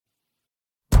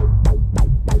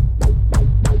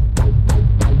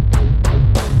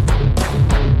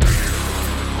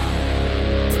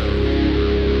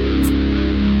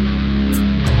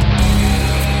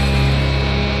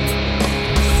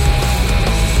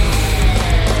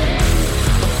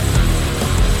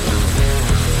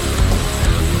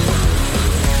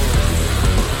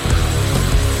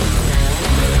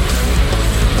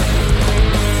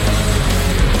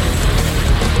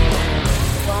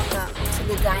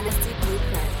Dynasty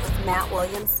Blueprint with Matt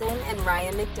Williamson and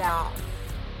Ryan McDowell.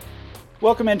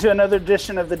 Welcome into another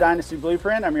edition of the Dynasty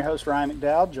Blueprint. I'm your host, Ryan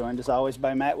McDowell, joined as always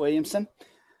by Matt Williamson.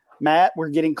 Matt, we're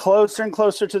getting closer and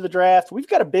closer to the draft. We've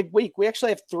got a big week. We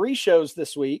actually have 3 shows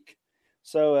this week.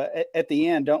 So at the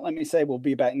end, don't let me say we'll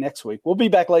be back next week. We'll be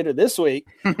back later this week.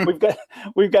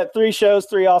 We've got 3 shows,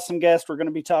 3 awesome guests. We're going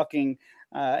to be talking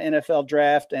NFL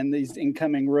draft and these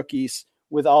incoming rookies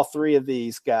with all 3 of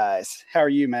these guys. How are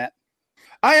you, Matt?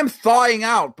 I am thawing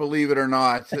out, believe it or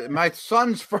not. My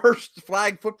son's first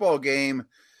flag football game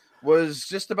was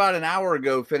just about an hour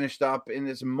ago, finished up in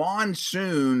this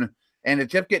monsoon, and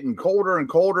it kept getting colder and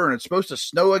colder, and it's supposed to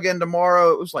snow again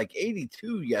tomorrow. It was like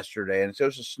 82 yesterday, and it's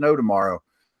supposed to snow tomorrow.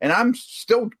 And I'm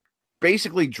still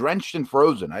basically drenched and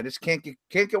frozen. I just can't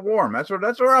get warm. That's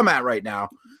where I'm at right now.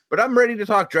 But I'm ready to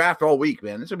talk draft all week,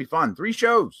 man. This will be fun. 3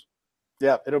 shows.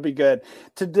 Yeah, it'll be good.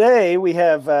 Today we've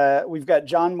got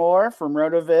John Moore from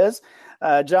RotoViz.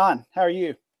 John, how are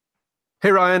you?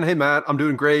 Hey, Ryan. Hey, Matt. I'm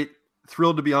doing great.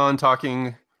 Thrilled to be on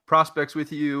talking prospects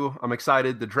with you. I'm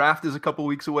excited. The draft is a couple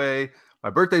weeks away. My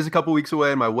birthday's a couple weeks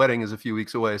away, and my wedding is a few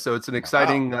weeks away. So it's an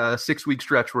exciting 6-week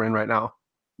stretch we're in right now.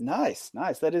 Nice.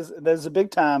 That is a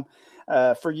big time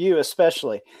for you,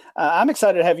 especially. I'm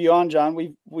excited to have you on, John.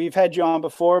 We've had you on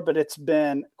before, but it's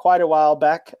been quite a while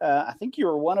back. I think you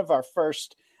were one of our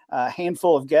first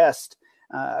handful of guests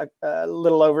a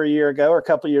little over a year ago or a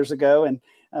couple of years ago, and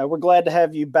we're glad to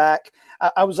have you back.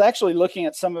 I was actually looking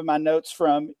at some of my notes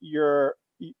from your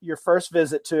first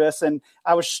visit to us, and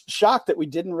I was shocked that we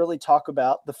didn't really talk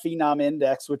about the Phenom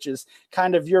Index, which is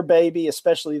kind of your baby,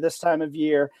 especially this time of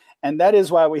year. And that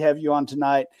is why we have you on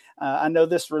tonight. I know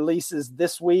this releases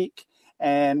this week,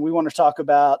 and we want to talk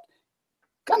about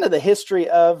kind of the history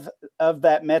of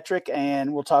that metric,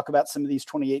 and we'll talk about some of these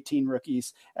 2018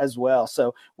 rookies as well.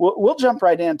 So we'll jump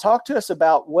right in. Talk to us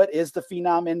about what is the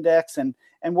Phenom Index and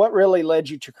what really led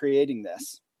you to creating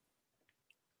this.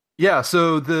 Yeah,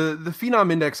 so the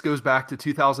Phenom Index goes back to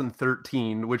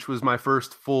 2013, which was my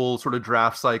first full sort of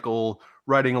draft cycle,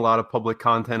 writing a lot of public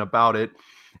content about it.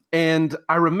 And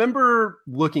I remember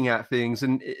looking at things,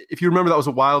 and if you remember, that was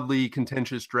a wildly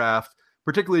contentious draft,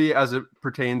 particularly as it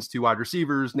pertains to wide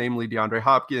receivers, namely DeAndre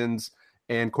Hopkins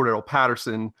and Cordero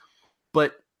Patterson.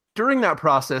 But during that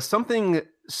process, something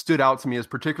stood out to me as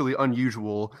particularly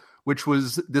unusual, which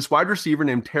was this wide receiver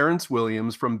named Terrence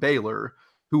Williams from Baylor,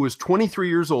 who was 23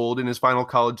 years old in his final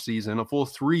college season, a full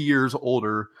 3 years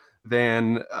older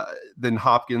than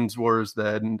Hopkins was,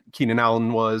 than Keenan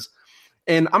Allen was.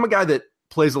 And I'm a guy that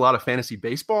plays a lot of fantasy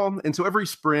baseball. And so every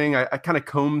spring I kind of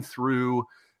comb through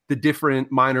the different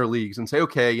minor leagues and say,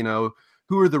 okay,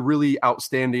 who are the really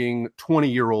outstanding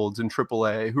 20-year-olds in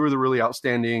AAA? Who are the really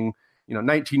outstanding,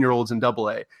 19-year-olds in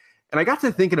AA? And I got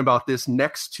to thinking about this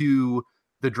next to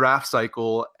the draft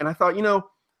cycle. And I thought,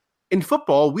 in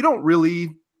football, we don't really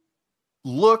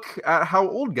look at how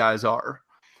old guys are.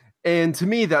 And to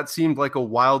me, that seemed like a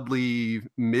wildly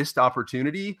missed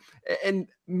opportunity. And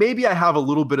maybe I have a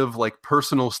little bit of like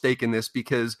personal stake in this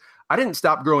because I didn't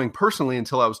stop growing personally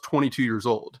until I was 22 years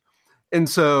old. And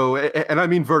so, and I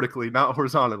mean vertically, not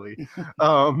horizontally.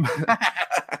 So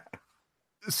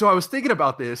I was thinking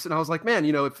about this and I was like,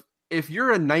 man, if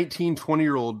you're a 19,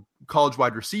 20-year-old college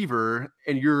wide receiver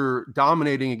and you're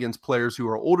dominating against players who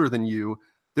are older than you,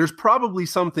 there's probably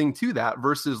something to that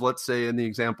versus, let's say, in the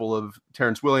example of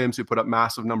Terrence Williams, who put up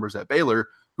massive numbers at Baylor,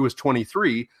 who was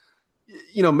 23,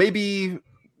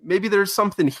 maybe there's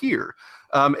something here.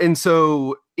 And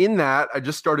so in that, I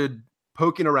just started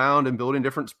poking around and building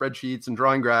different spreadsheets and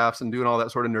drawing graphs and doing all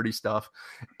that sort of nerdy stuff.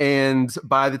 And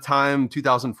by the time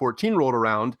 2014 rolled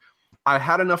around, I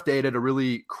had enough data to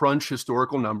really crunch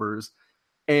historical numbers.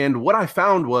 And what I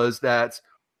found was that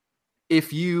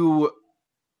if you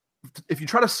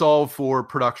try to solve for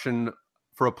production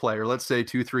for a player, let's say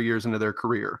 2-3 years into their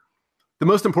career, the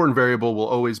most important variable will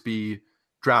always be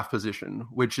draft position,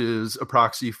 which is a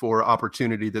proxy for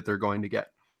opportunity that they're going to get.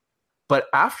 But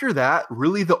after that,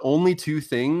 really the only 2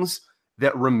 things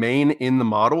that remain in the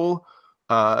model,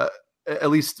 at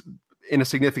least in a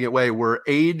significant way, were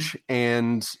age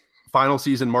and final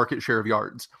season market share of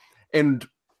yards. And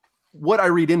what I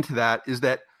read into that is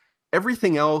that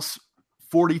everything else,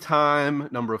 40 time,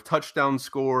 number of touchdowns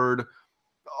scored,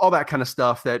 all that kind of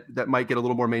stuff that might get a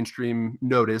little more mainstream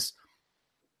notice,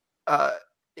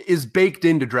 is baked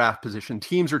into draft position.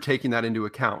 Teams are taking that into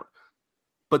account.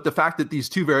 But the fact that these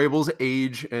 2 variables,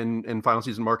 age and final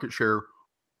season market share,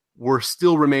 were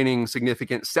still remaining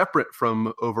significant, separate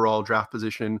from overall draft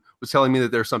position, was telling me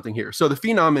that there's something here. So the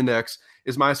Phenom Index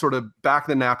is my sort of back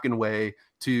the napkin way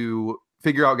to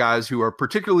figure out guys who are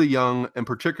particularly young and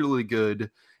particularly good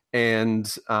and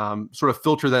sort of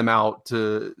filter them out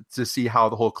to see how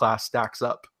the whole class stacks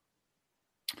up.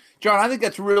 John, I think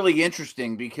that's really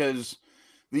interesting because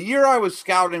the year I was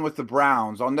scouting with the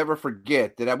Browns, I'll never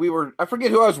forget that I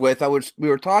forget who I was with. We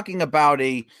were talking about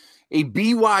a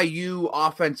BYU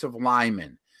offensive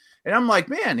lineman. And I'm like,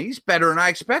 man, he's better than I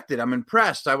expected. I'm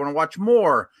impressed. I want to watch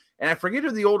more. And I forget who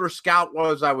the older scout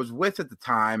was I was with at the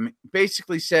time,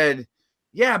 basically said,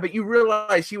 yeah, but you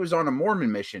realize he was on a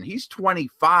Mormon mission. He's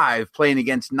 25 playing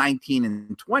against 19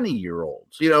 and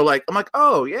 20-year-olds. I'm like,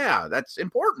 oh, yeah, that's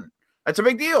important. That's a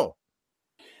big deal.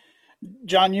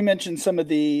 John, you mentioned some of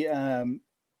the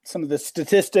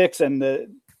statistics and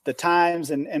the times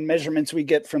and measurements we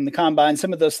get from the combine.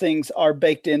 Some of those things are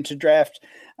baked into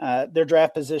their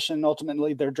draft position,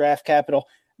 ultimately their draft capital.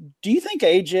 Do you think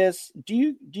age is? Do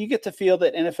you get to feel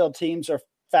that NFL teams are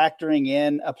factoring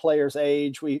in a player's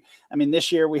age?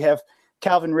 This year we have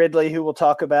Calvin Ridley, who we'll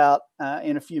talk about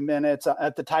in a few minutes.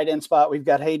 At the tight end spot, we've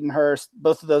got Hayden Hurst.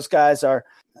 Both of those guys are,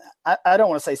 I don't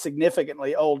want to say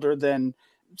significantly older than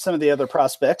some of the other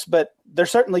prospects, but they're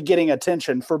certainly getting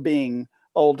attention for being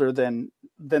older than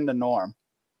the norm.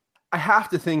 I have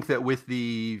to think that with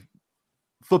the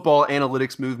football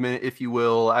analytics movement, if you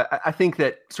will, I think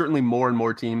that certainly more and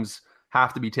more teams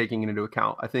have to be taking it into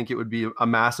account. I think it would be a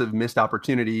massive missed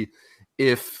opportunity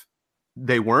if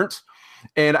they weren't.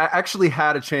 And I actually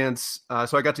had a chance.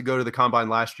 So I got to go to the combine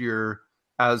last year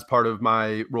as part of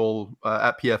my role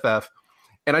at PFF.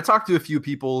 And I talked to a few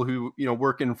people who,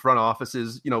 work in front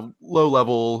offices, low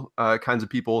level kinds of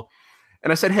people.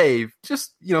 And I said, hey,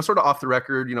 just, sort of off the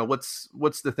record,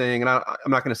 what's the thing? And I'm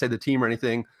not going to say the team or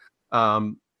anything.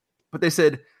 But they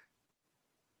said,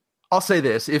 I'll say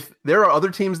this, if there are other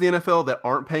teams in the NFL that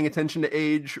aren't paying attention to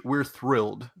age, we're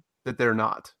thrilled that they're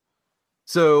not.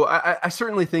 So I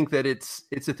certainly think that it's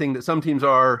a thing that some teams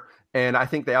are, and I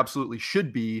think they absolutely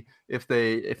should be if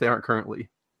they aren't currently.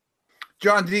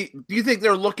 John, do you think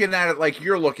they're looking at it like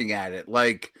you're looking at it?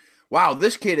 Like, wow,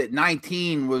 this kid at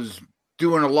 19 was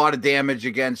doing a lot of damage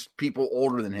against people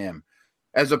older than him,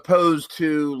 as opposed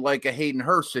to like a Hayden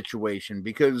Hurst situation?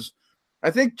 Because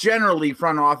I think generally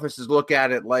front offices look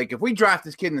at it like, if we draft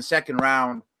this kid in the second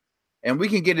round and we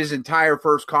can get his entire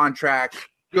first contract,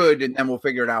 good, and then we'll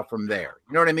figure it out from there.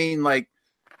 You know what I mean? Like,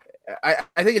 I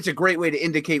think it's a great way to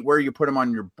indicate where you put him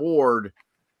on your board,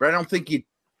 but I don't think you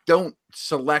don't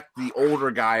select the older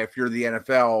guy if you're the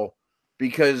NFL,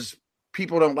 because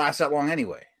people don't last that long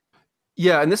anyway.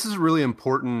 Yeah, and this is a really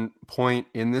important point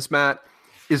in this, Matt,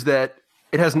 is that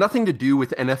it has nothing to do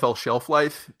with NFL shelf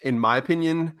life, in my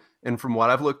opinion, and from what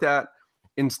I've looked at.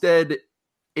 Instead,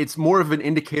 it's more of an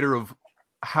indicator of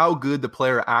how good the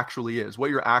player actually is,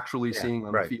 what you're actually seeing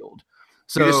on the field.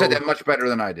 So you just said that much better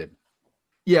than I did.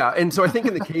 Yeah, and so I think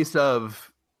in the case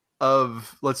of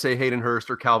let's say Hayden Hurst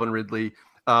or Calvin Ridley,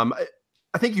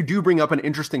 I think you do bring up an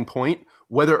interesting point,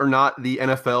 whether or not the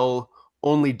NFL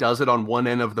only does it on one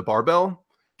end of the barbell.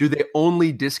 Do they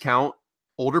only discount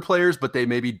older players, but they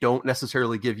maybe don't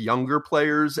necessarily give younger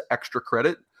players extra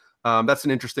credit? That's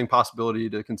an interesting possibility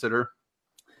to consider.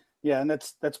 Yeah, and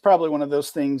that's probably one of those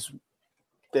things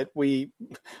that we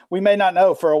may not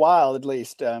know for a while, at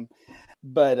least.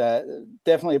 But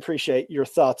definitely appreciate your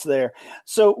thoughts there.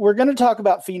 So we're going to talk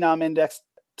about Phenom Index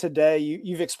today.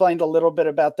 You've explained a little bit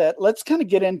about that. Let's kind of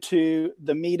get into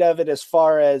the meat of it as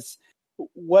far as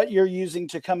what you're using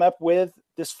to come up with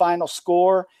this final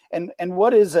score, and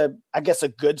what is a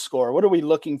good score. What are we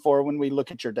looking for when we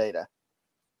look at your data?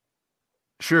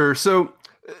 Sure. So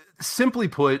simply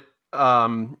put,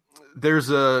 there's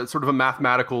a sort of a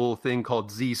mathematical thing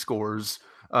called Z-scores,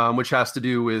 which has to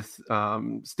do with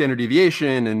standard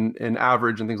deviation and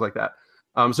average and things like that.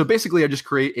 So basically, I just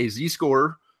create a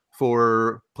Z-score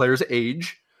for players'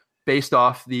 age based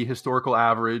off the historical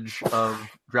average of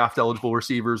draft-eligible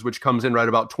receivers, which comes in right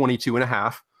about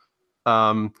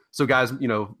 22.5. So guys,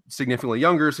 significantly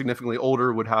younger, significantly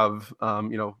older would have,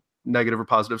 negative or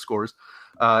positive scores.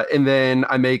 And then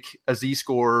I make a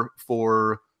Z-score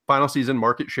for final season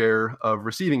market share of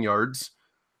receiving yards.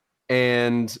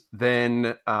 And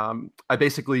then I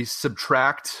basically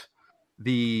subtract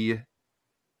the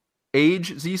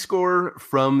age Z-score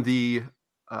from the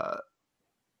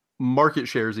market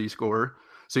share Z-score.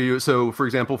 So for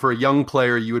example, for a young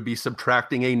player, you would be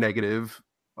subtracting a negative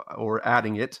or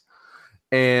adding it.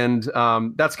 And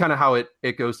that's kind of how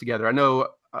it goes together. I know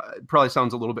it probably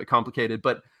sounds a little bit complicated,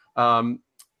 but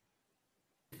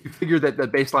you figure that the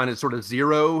baseline is sort of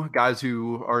 0, guys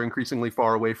who are increasingly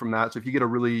far away from that. So if you get a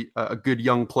really a good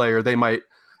young player, they might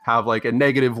have like a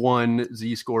 -1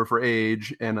 Z-score for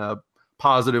age and a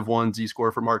 +1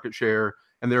 Z-score for market share.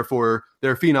 And therefore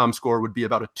their Phenom score would be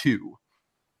about a 2.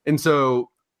 And so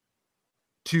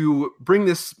to bring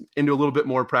this into a little bit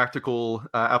more practical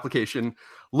application,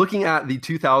 looking at the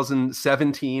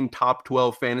 2017 top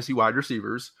 12 fantasy wide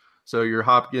receivers, so your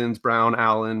Hopkins, Brown,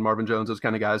 Allen, Marvin Jones, those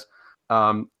kind of guys,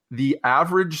 the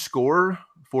average score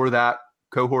for that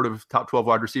cohort of top 12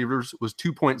 wide receivers was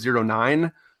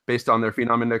 2.09 based on their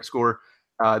Phenom Index score.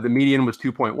 The median was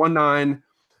 2.19.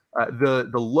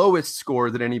 The lowest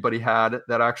score that anybody had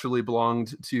that actually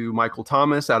belonged to Michael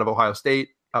Thomas out of Ohio State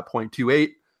at 0.28.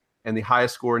 And the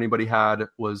highest score anybody had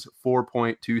was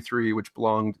 4.23, which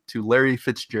belonged to Larry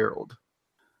Fitzgerald.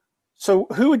 So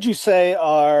who would you say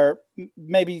are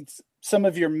maybe some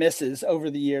of your misses over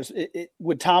the years?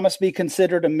 Would Thomas be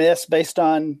considered a miss based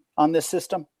on this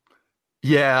system?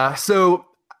 Yeah. So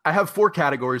I have 4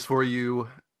 categories for you: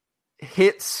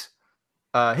 hits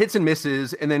and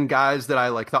misses, and then guys that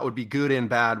I thought would be good and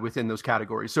bad within those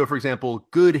categories. So for example,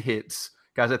 good hits,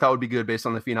 guys I thought would be good based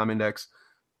on the Phenom Index: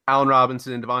 Allen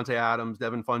Robinson, Devontae Adams,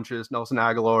 Devin Funchess, Nelson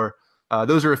Aguilar.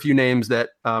 Those are a few names that,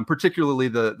 particularly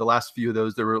the last few of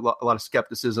those, there were a lot of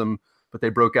skepticism, but they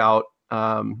broke out,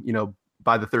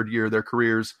 by the third year of their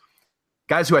careers.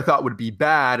 Guys who I thought would be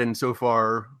bad, and so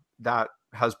far that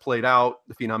has played out.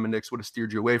 The Phenom Index would have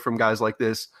steered you away from guys like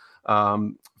this.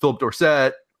 Philip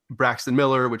Dorsett, Braxton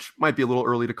Miller, which might be a little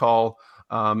early to call,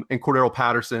 and Cordero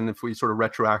Patterson, if we sort of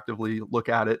retroactively look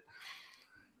at it.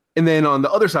 And then on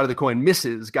the other side of the coin,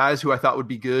 misses, guys who I thought would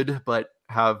be good, but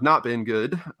have not been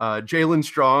good. Jalen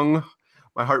Strong,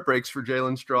 my heart breaks for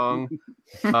Jalen Strong.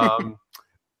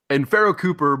 And Pharoh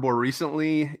Cooper, more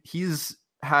recently, he's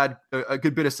had a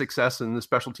good bit of success in the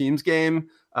special teams game,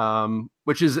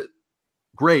 which is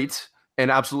great and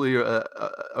absolutely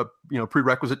a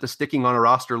prerequisite to sticking on a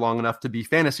roster long enough to be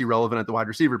fantasy relevant at the wide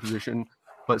receiver position.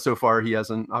 But so far, he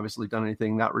hasn't obviously done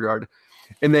anything in that regard.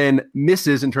 And then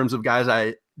misses in terms of guys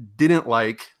I didn't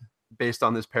like based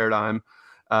on this paradigm.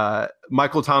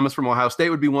 Michael Thomas from Ohio State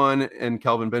would be one, and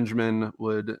Kelvin Benjamin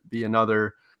would be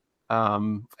another.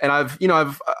 And I've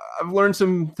learned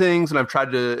some things, and I've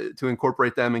tried to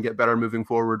incorporate them and get better moving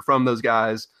forward from those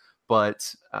guys.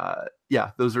 But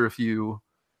those are a few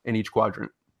in each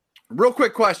quadrant. Real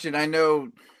quick question. I know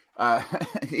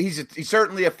he's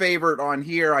certainly a favorite on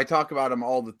here. I talk about him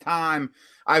all the time.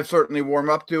 I've certainly warmed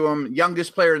up to him.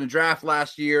 Youngest player in the draft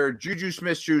last year, Juju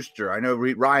Smith-Schuster. I know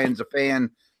Ryan's a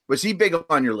fan. Was he big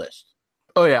on your list?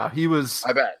 Oh yeah, he was.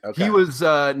 I bet. Okay. He was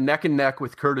neck and neck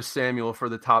with Curtis Samuel for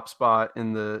the top spot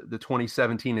in the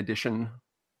 2017 edition.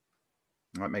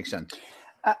 That makes sense.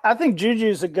 I think Juju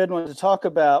is a good one to talk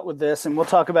about with this, and we'll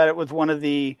talk about it with one of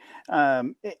the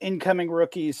incoming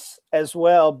rookies as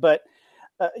well. But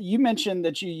you mentioned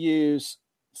that you use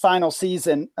final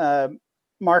season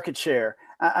market share.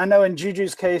 I know in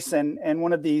Juju's case, and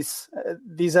one of these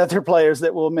other players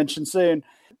that we'll mention soon,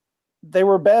 they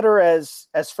were better as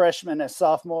freshmen, as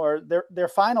sophomore. Their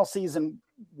final season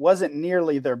wasn't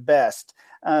nearly their best.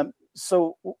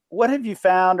 So what have you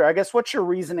found, or I guess what's your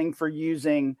reasoning for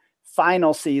using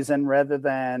final season rather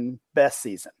than best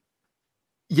season?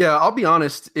 Yeah, I'll be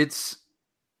honest.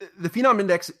 The Phenom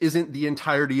Index isn't the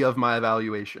entirety of my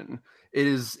evaluation. It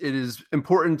is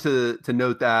important to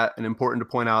note that, and important to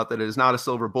point out that it is not a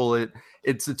silver bullet.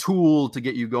 It's a tool to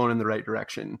get you going in the right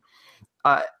direction.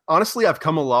 Honestly, I've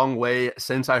come a long way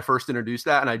since I first introduced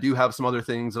that, and I do have some other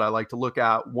things that I like to look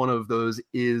at. One of those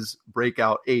is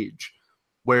breakout age,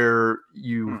 where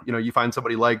you find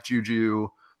somebody like Juju,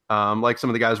 like some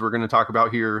of the guys we're going to talk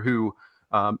about here, who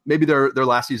maybe their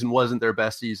last season wasn't their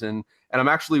best season. And I'm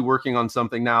actually working on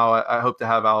something now I hope to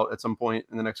have out at some point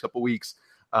in the next couple of weeks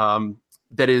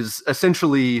that is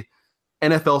essentially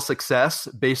NFL success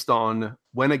based on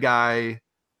when a guy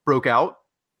broke out,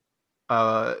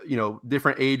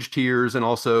 different age tiers, and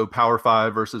also Power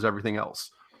 5 versus everything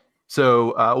else.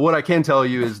 So what I can tell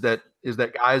you is that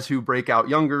guys who break out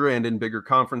younger and in bigger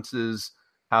conferences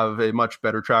have a much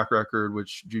better track record,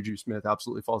 which Juju Smith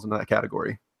absolutely falls into that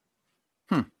category.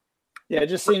 Yeah, it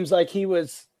just seems like he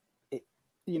was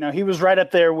right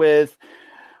up there with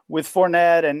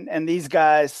Fournette and these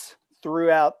guys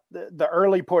throughout the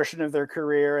early portion of their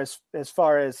career as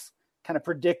far as kind of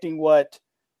predicting what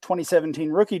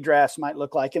 2017 rookie drafts might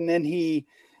look like. And then he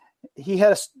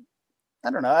had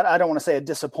I don't want to say a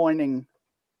disappointing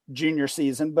junior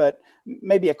season, but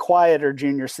maybe a quieter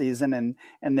junior season.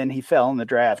 And then he fell in the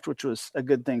draft, which was a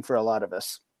good thing for a lot of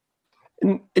us.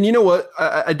 And you know what?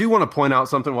 I do want to point out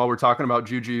something while we're talking about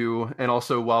Juju, and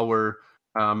also while we're,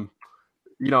 on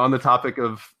the topic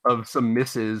of some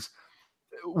misses.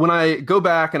 When I go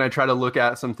back and I try to look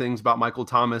at some things about Michael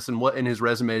Thomas and what in his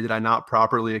resume did I not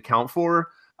properly account for,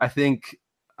 I think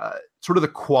sort of the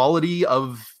quality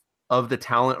of the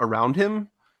talent around him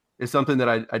is something that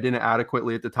I didn't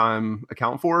adequately at the time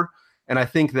account for. And I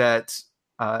think that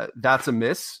that's a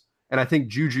miss. And I think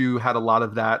Juju had a lot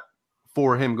of that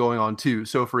for him going on too.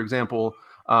 So for example,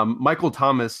 Michael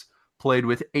Thomas played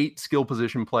with 8 skill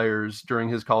position players during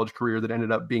his college career that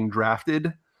ended up being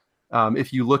drafted.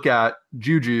 If you look at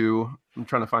Juju, I'm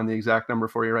trying to find the exact number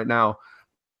for you right now,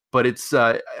 but it's,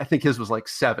 I think his was like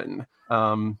 7.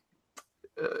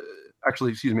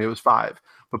 Actually, excuse me, it was 5.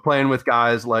 But playing with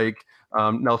guys like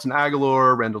Nelson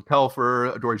Aguilar, Randall Telfer,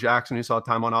 Adoree Jackson, who saw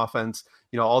time on offense,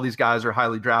 all these guys are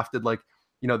highly drafted. Like,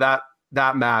 that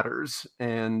matters.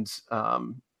 And,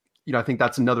 I think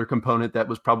that's another component that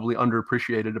was probably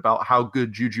underappreciated about how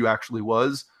good Juju actually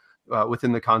was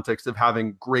within the context of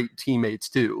having great teammates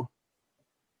too.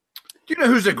 Do you know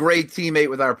who's a great teammate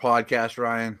with our podcast,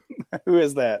 Ryan? Who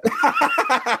is that?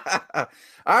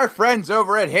 Our friends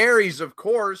over at Harry's, of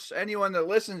course. Anyone that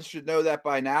listens should know that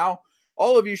by now.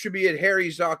 All of you should be at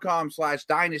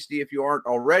harrys.com/dynasty if you aren't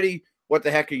already. What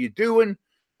the heck are you doing?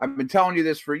 I've been telling you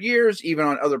this for years, even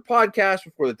on other podcasts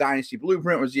before the Dynasty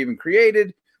Blueprint was even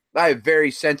created. I have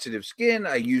very sensitive skin.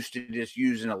 I used to just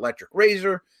use an electric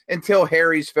razor until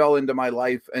Harry's fell into my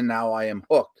life, and now I am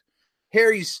hooked.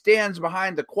 Harry's stands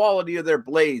behind the quality of their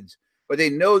blades, but they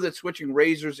know that switching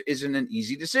razors isn't an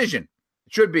easy decision.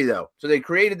 It should be, though. So they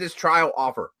created this trial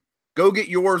offer. Go get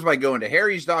yours by going to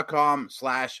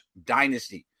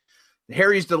harrys.com/dynasty.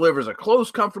 Harry's delivers a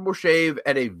close, comfortable shave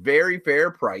at a very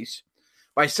fair price.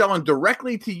 By selling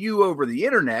directly to you over the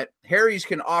internet, Harry's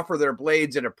can offer their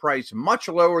blades at a price much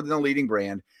lower than the leading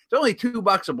brand. It's only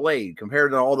 $2 a blade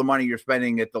compared to all the money you're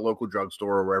spending at the local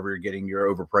drugstore or wherever you're getting your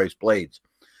overpriced blades.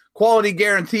 Quality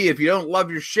guarantee. If you don't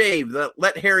love your shave,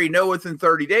 let Harry know within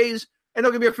 30 days, and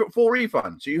they'll give you a full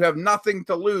refund. So you have nothing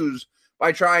to lose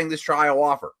by trying this trial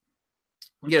offer.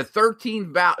 You get a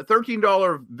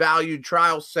 $13 valued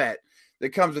trial set that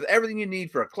comes with everything you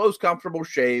need for a close, comfortable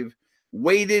shave,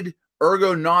 weighted,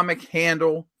 ergonomic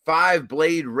handle,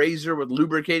 5-blade razor with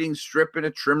lubricating strip and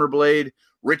a trimmer blade,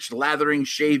 rich lathering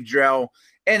shave gel,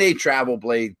 and a travel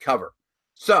blade cover.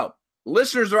 So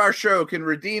listeners of our show can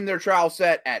redeem their trial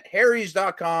set at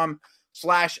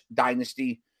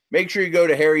harrys.com/dynasty. Make sure you go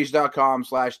to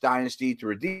harrys.com/dynasty to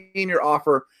redeem your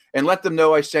offer and let them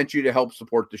know I sent you to help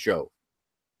support the show.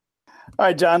 All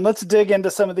right, John, let's dig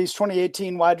into some of these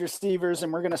 2018 wide receivers,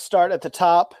 and we're going to start at the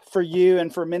top for you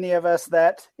and for many of us.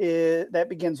 That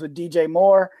begins with DJ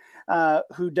Moore,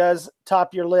 who does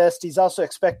top your list. He's also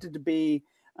expected to be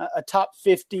a top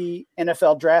 50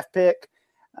 NFL draft pick.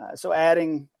 So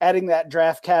adding that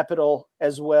draft capital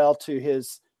as well to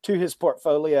his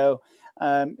portfolio.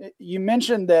 You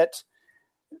mentioned that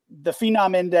the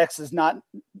Phenom Index is not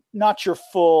your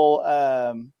full,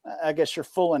 your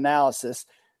full analysis.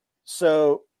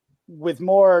 So with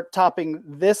Moore topping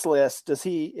this list, is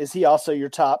he also your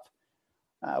top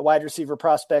wide receiver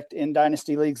prospect in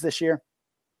dynasty leagues this year?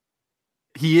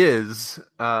 He is.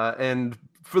 And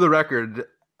for the record,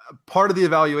 part of the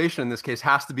evaluation in this case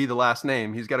has to be the last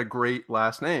name. He's got a great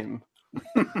last name.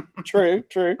 True.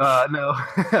 No.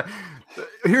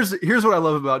 Here's what I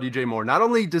love about DJ Moore. Not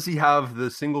only does he have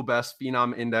the single best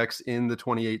Phenom Index in the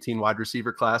 2018 wide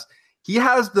receiver class, he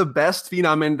has the best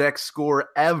Phenom Index score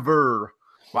ever.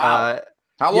 Wow.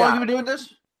 How long have you been doing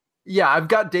this? Yeah, I've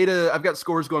got data. I've got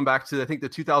scores going back to, I think, the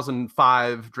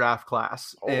 2005 draft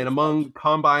class. And among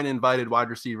combine invited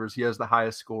wide receivers, he has the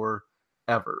highest score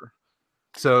ever.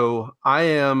 So I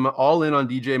am all in on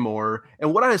DJ Moore.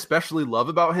 And what I especially love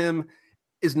about him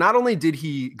is not only did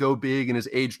he go big in his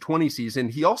age 20 season,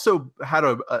 he also had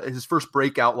his first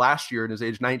breakout last year in his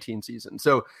age 19 season.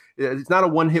 So it's not a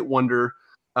one-hit wonder.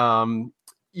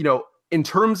 In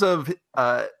terms of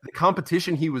the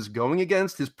competition he was going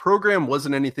against, his program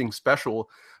wasn't anything special,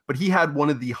 but he had one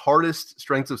of the hardest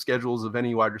strengths of schedules of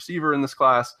any wide receiver in this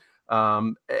class.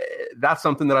 That's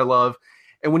something that I love.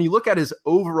 And when you look at his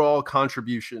overall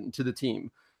contribution to the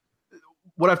team,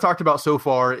 what I've talked about so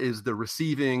far is the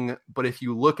receiving, but if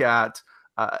you look at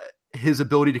his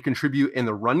ability to contribute in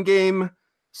the run game,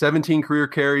 17 career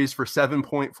carries for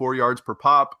 7.4 yards per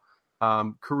pop,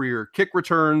 career kick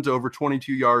returns over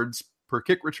 22 yards per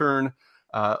kick return,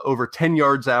 over 10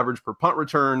 yards average per punt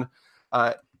return.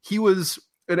 He was,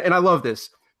 and I love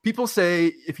this. People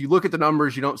say, if you look at the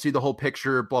numbers, you don't see the whole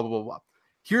picture, blah, blah, blah, blah.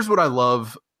 Here's what I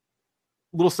love.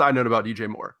 Little side note about DJ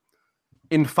Moore.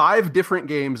 In 5 different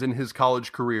games in his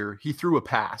college career, he threw a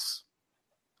pass.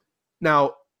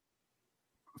 Now,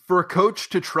 for a coach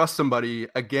to trust somebody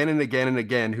again and again and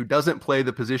again who doesn't play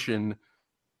the position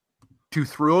to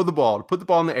throw the ball, to put the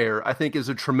ball in the air, I think is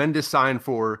a tremendous sign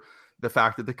for the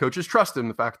fact that the coaches trust him,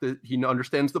 the fact that he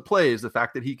understands the plays, the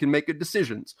fact that he can make good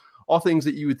decisions, all things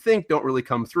that you would think don't really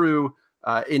come through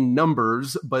in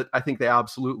numbers, but I think they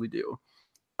absolutely do.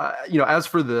 As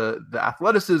for the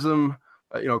athleticism,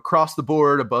 across the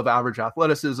board, above average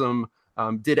athleticism,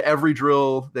 did every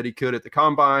drill that he could at the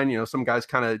combine. Some guys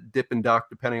kind of dip and duck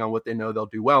depending on what they know they'll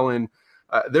do well in.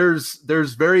 There's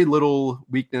very little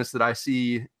weakness that I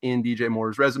see in DJ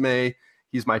Moore's resume.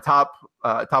 He's my top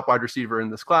wide receiver in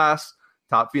this class,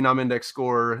 top Phenom Index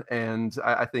scorer, and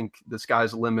I think the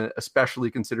sky's the limit, especially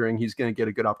considering he's going to get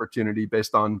a good opportunity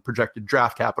based on projected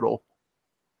draft capital.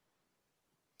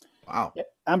 Wow. Yeah,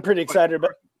 I'm pretty excited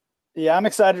about. Yeah, I'm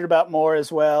excited about Moore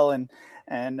as well, and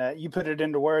you put it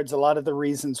into words a lot of the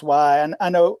reasons why. And I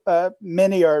know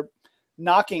many are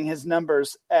knocking his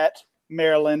numbers at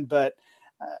Maryland, but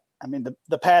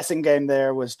the passing game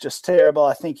there was just terrible.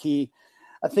 I think he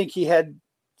had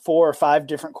 4 or 5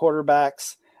 different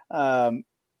quarterbacks, in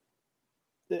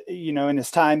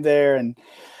his time there. And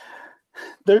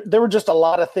there were just a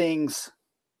lot of things,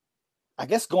 I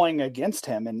guess, going against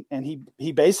him. And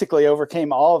he basically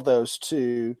overcame all of those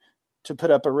to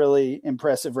put up a really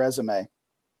impressive resume.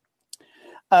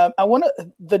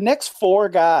 The next 4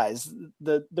 guys,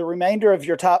 the remainder of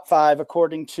your top 5,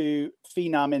 according to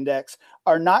Phenom Index,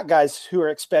 are not guys who are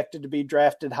expected to be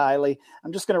drafted highly.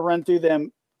 I'm just going to run through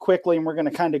them quickly, and we're going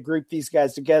to kind of group these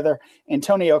guys together.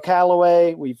 Antonio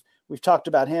Callaway, we've talked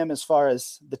about him as far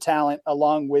as the talent,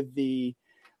 along with the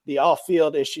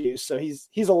off-field issues. So he's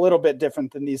a little bit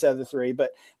different than these other 3.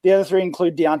 But the other 3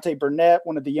 include Deontay Burnett,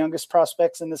 one of the youngest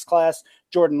prospects in this class,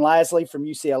 Jordan Lasley from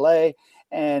UCLA,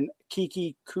 and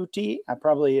Kiki Kuti. I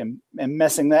probably am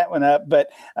messing that one up, but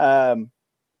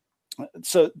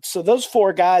so those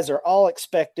 4 guys are all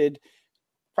expected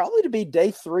probably to be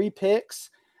day 3 picks.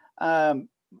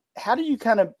 How do you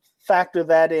kind of factor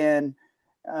that in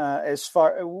as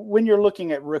far when you're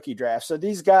looking at rookie drafts? So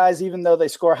these guys, even though they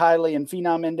score highly in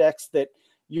Phenom Index, that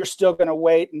you're still going to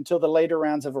wait until the later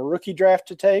rounds of a rookie draft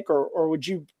to take, or would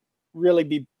you really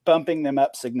be bumping them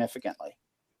up significantly?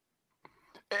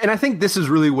 And I think this is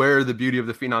really where the beauty of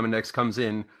the Phenom Index comes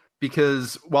in,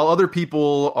 because while other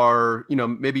people are,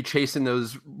 maybe chasing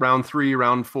those round 3,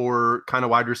 round 4 kind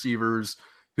of wide receivers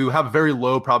who have very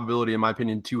low probability, in my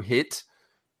opinion, to hit,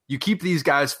 you keep these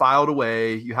guys filed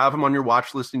away. You have them on your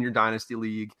watch list in your dynasty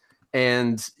league,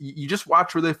 and you just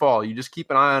watch where they fall. You just keep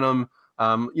an eye on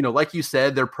them. Like you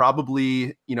said, they're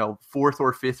probably, 4th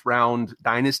or 5th round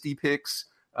dynasty picks,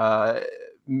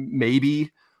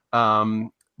 maybe.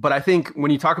 But I think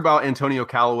when you talk about Antonio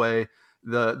Callaway,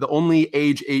 the only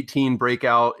age 18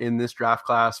 breakout in this draft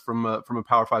class from a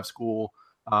Power 5 school,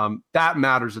 that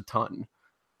matters a ton.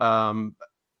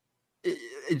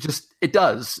 It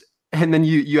does. And then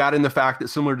you add in the fact that,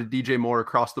 similar to DJ Moore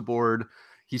across the board,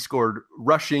 he scored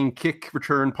rushing, kick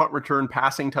return, punt return,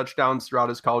 passing touchdowns throughout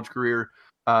his college career.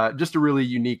 Just a really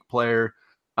unique player.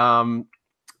 I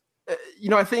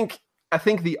think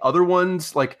the other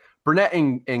ones like Burnett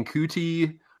and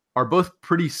Kuti are both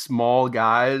pretty small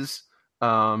guys.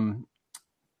 I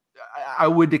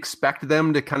would expect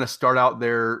them to kind of start out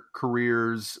their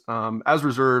careers as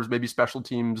reserves, maybe special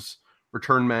teams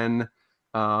return men.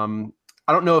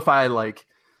 I don't know if I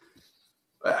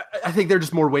think they're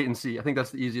just more wait and see. I think that's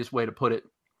the easiest way to put it.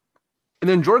 And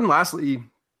then Jordan Lasley,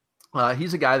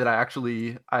 he's a guy that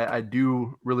I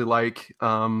do really like.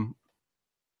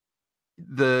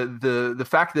 The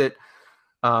fact that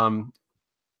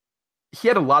he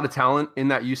had a lot of talent in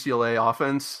that UCLA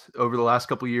offense over the last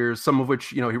couple of years, some of which,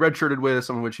 he redshirted with,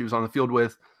 some of which he was on the field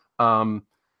with.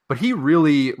 But he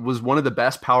really was one of the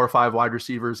best Power 5 wide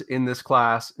receivers in this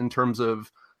class in terms of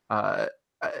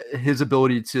his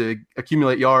ability to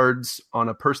accumulate yards on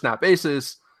a per snap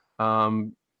basis,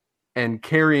 and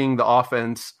carrying the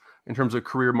offense in terms of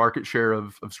career market share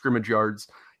of scrimmage yards.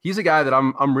 He's a guy that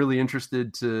I'm really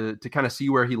interested to kind of see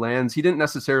where he lands. He didn't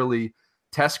necessarily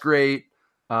test great.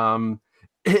 The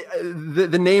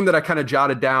name that I kind of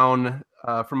jotted down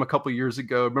from a couple years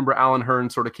ago, remember Alan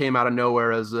Hearn sort of came out of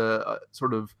nowhere as a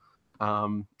sort of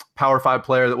Power 5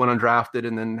 player that went undrafted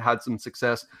and then had some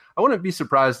success. I wouldn't be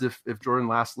surprised if Jordan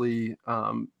Lasley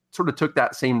sort of took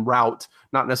that same route,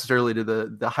 not necessarily to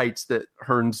the heights that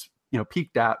Hearn's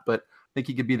peaked at, but I think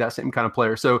he could be that same kind of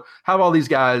player. So have all these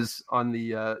guys on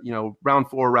the round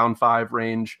 4, round 5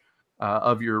 range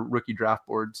of your rookie draft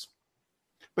boards.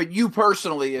 But you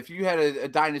personally, if you had a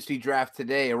dynasty draft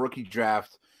today, a rookie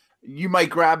draft, you might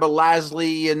grab a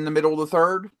Lasley in the middle of the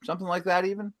 3rd, something like that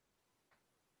even?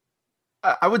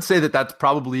 I would say that's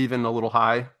probably even a little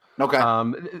high. Okay.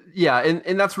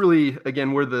 And that's really,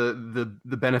 again, where the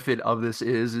benefit of this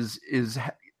is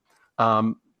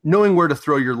knowing where to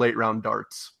throw your late round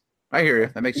darts. I hear you.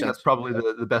 That makes sense. That's probably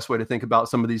the best way to think about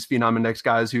some of these Phenom Index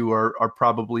guys who are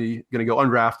probably going to go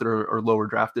undrafted or lower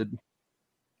drafted.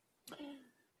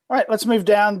 All right, let's move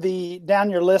down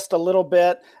your list a little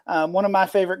bit. One of my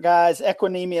favorite guys,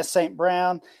 Equanimeous St.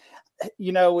 Brown.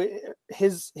 You know,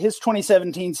 his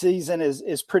 2017 season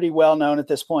is pretty well known at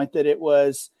this point that it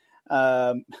was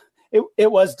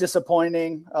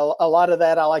disappointing. A lot of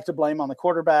that I like to blame on the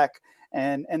quarterback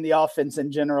and the offense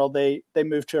in general. They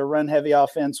moved to a run heavy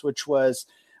offense, which was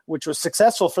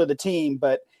successful for the team,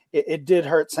 but it did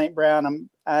hurt St. Brown.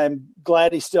 I'm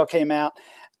glad he still came out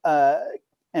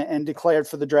and declared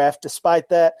for the draft despite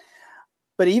that.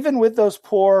 But even with those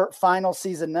poor final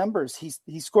season numbers,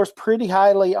 he scores pretty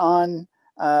highly on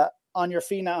your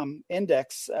Phenom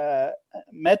Index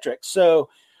metrics. So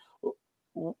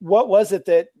what was it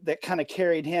that kind of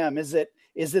carried him? Is it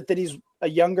that he's a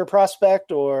younger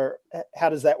prospect, or how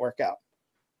does that work out?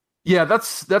 Yeah,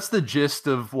 that's the gist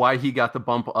of why he got the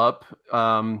bump up.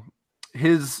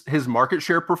 His market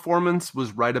share performance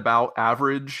was right about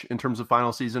average in terms of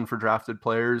final season for drafted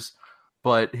players,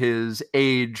 but his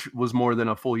age was more than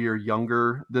a full year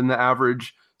younger than the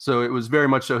average. So it was very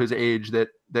much so his age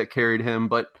that carried him.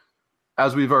 But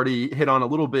as we've already hit on a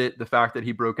little bit, the fact that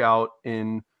he broke out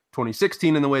in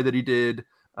 2016 in the way that he did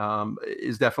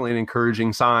is definitely an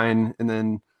encouraging sign. And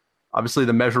then obviously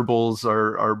the measurables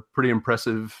are pretty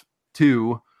impressive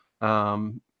too.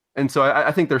 And so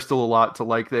I think there's still a lot to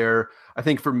like there. I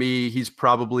think for me, he's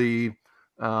probably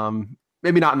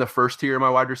maybe not in the first tier of my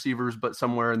wide receivers, but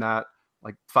somewhere in that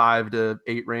like 5 to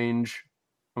 8 range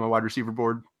on my wide receiver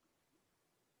board.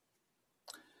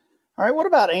 All right. What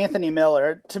about Anthony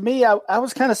Miller? To me, I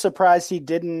was kind of surprised he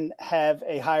didn't have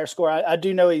a higher score. I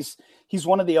do know he's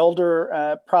one of the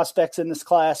older prospects in this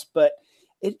class, but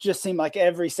it just seemed like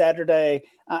every Saturday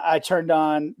I turned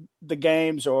on the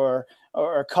games or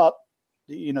caught,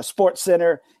 Sports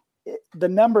Center. The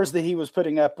numbers that he was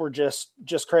putting up were just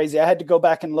crazy. I had to go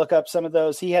back and look up some of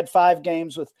those. He had 5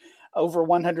 games with over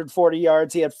 140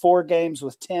 yards. He had 4 games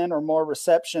with 10 or more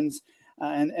receptions.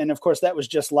 And of course, that was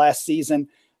just last season.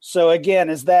 So again,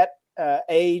 is that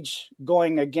age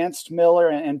going against Miller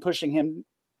and pushing him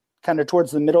kind of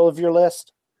towards the middle of your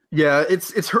list? Yeah,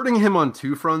 it's hurting him on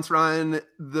 2 fronts, Ryan.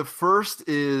 The first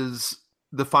is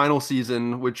the final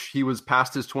season, which he was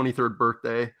past his 23rd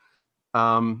birthday.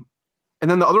 And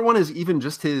then the other one is even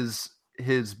just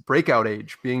his breakout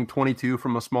age, being 22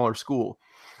 from a smaller school.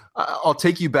 I'll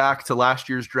take you back to last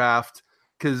year's draft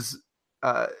because,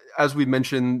 as we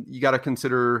mentioned, you got to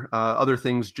consider other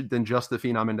things than just the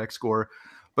Phenom Index score.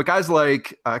 But guys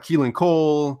like Keelan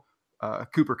Cole,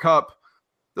 Cooper Kupp,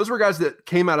 those were guys that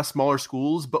came out of smaller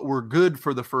schools but were good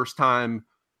for the first time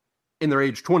in their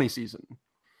age 20 season.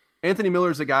 Anthony Miller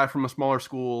is a guy from a smaller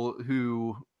school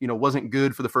who, wasn't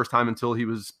good for the first time until he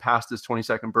was past his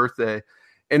 22nd birthday.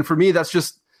 And for me, that's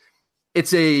just,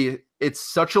 it's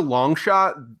such a long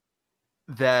shot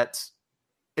that,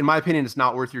 in my opinion, it's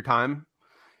not worth your time.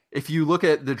 If you look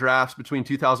at the drafts between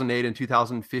 2008 and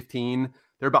 2015,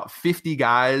 there are about 50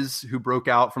 guys who broke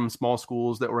out from small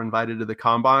schools that were invited to the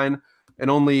combine, and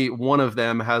only one of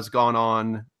them has gone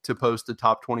on to post a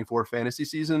top 24 fantasy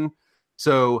season.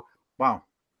 So, wow.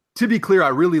 To be clear, I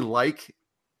really like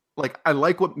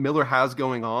what Miller has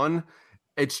going on.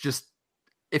 It's just,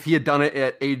 if he had done it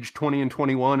at age 20 and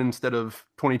 21 instead of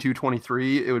 22,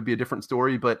 23, it would be a different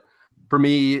story. But for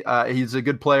me, he's a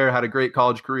good player, had a great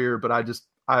college career, but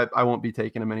I won't be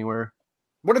taking him anywhere.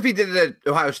 What if he did it at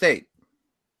Ohio State?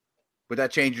 Would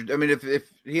that change? I mean, if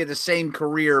he had the same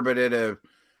career but at a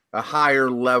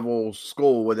higher level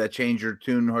school, would that change your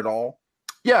tune at all?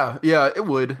 Yeah, it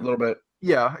would. A little bit.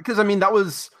 Yeah, because I mean, that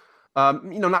was,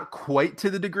 not quite to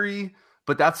the degree,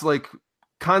 but that's like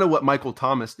kind of what Michael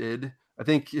Thomas did. I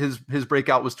think his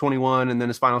breakout was 21, and then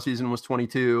his final season was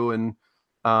 22, and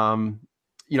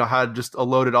had just a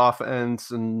loaded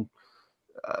offense, and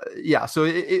so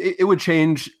it would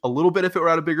change a little bit if it were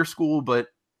at a bigger school, but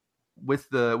with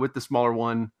the smaller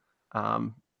one,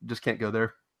 just can't go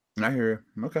there. I hear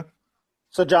you. Okay.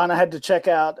 So, John, I had to check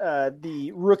out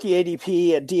the rookie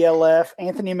ADP at DLF.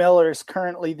 Anthony Miller is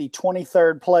currently the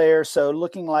 23rd player, so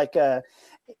looking like a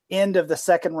end of the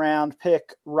second round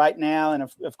pick right now. And,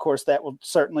 of course, that will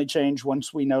certainly change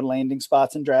once we know landing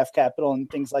spots and draft capital and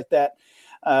things like that.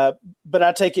 But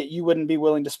I take it you wouldn't be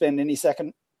willing to spend any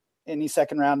second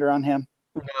rounder on him?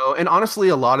 No, and honestly,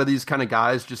 a lot of these kind of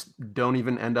guys just don't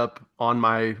even end up on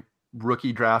my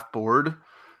rookie draft board.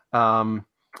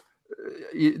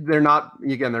 They're not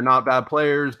bad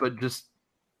players, but just,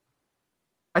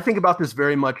 I think about this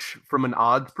very much from an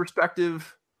odds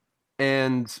perspective.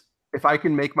 And if I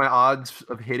can make my odds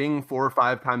of hitting 4 or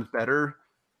 5 times better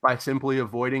by simply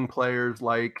avoiding players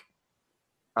like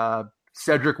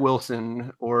Cedric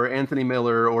Wilson or Anthony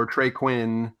Miller or Trey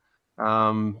Quinn,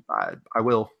 I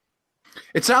will.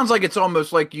 It sounds like it's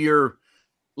almost like you're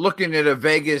looking at a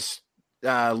Vegas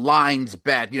lines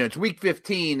bet. It's week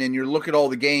 15 and you look at all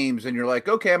the games and you're like,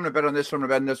 okay, I'm going to bet on this one. I'm going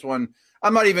to bet on this one.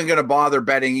 I'm not even going to bother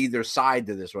betting either side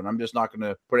to this one. I'm just not going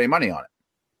to put any money on it.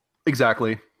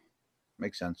 Exactly.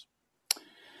 Makes sense.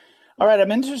 All right.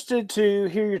 I'm interested to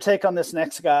hear your take on this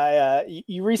next guy.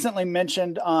 You recently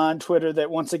mentioned on Twitter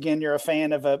that once again, you're a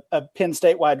fan of a Penn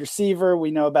State wide receiver. We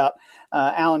know about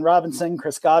Allen Robinson,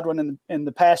 Chris Godwin in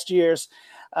the past years.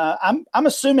 I'm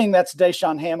assuming that's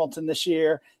Deshaun Hamilton this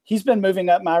year. He's been moving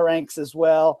up my ranks as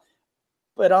well.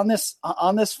 But on this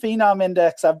Phenom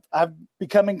Index, I'm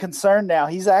becoming concerned now.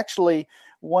 He's actually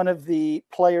one of the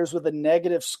players with a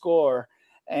negative score.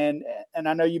 And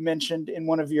I know you mentioned in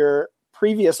one of your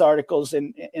previous articles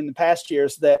in the past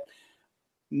years that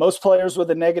most players with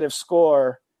a negative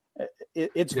score,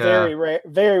 it's very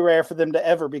rare for them to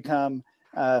ever become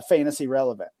fantasy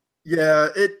relevant. Yeah,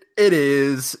 it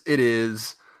is.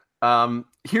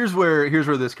 Here's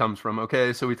where this comes from.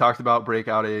 Okay, so we talked about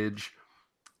breakout age.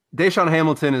 Deshaun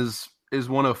Hamilton is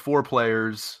one of 4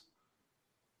 players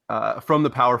from the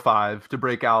Power 5 to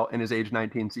break out in his age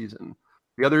 19 season.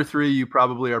 The other 3 you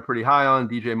probably are pretty high on: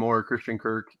 DJ Moore, Christian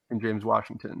Kirk, and James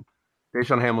Washington.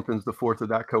 Deshaun Hamilton's the 4th of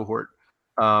that cohort.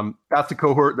 That's a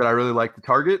cohort that I really like to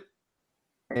target.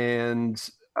 And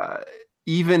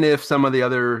even if some of the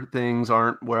other things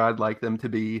aren't where I'd like them to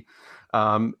be,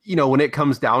 when it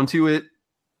comes down to it,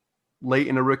 late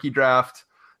in a rookie draft,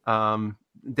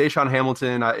 Deshaun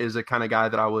Hamilton is a kind of guy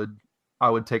that I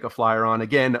would take a flyer on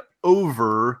again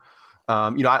over,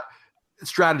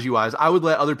 strategy wise. I would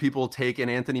let other people take an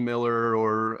Anthony Miller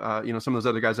or, some of those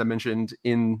other guys I mentioned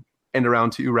in end of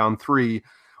round 2, round 3.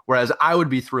 Whereas I would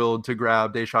be thrilled to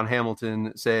grab Deshaun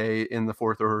Hamilton, say in the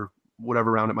 4th or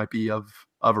whatever round it might be of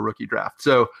a rookie draft.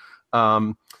 So,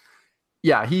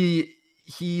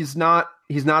 he's not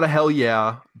a hell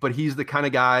yeah, but he's the kind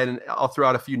of guy, and I'll throw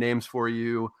out a few names for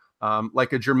you,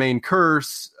 like a Jermaine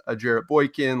Kearse, a Jarrett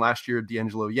Boykin, last year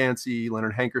D'Angelo Yancey,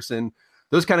 Leonard Hankerson,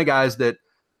 those kind of guys that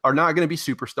are not going to be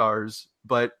superstars,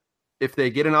 but if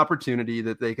they get an opportunity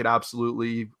that they could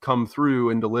absolutely come through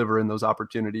and deliver in those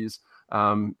opportunities,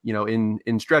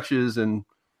 in stretches, and,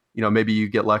 maybe you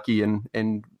get lucky and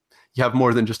you have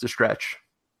more than just a stretch.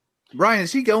 Ryan,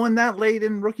 is he going that late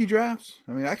in rookie drafts?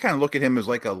 I mean, I kind of look at him as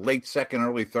like a late 2nd,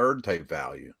 early 3rd type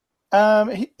value.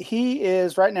 He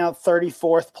is right now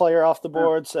 34th player off the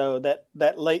board. So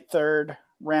that late 3rd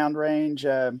round range.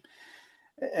 And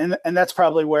that's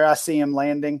probably where I see him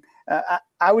landing.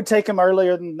 I would take him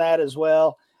earlier than that as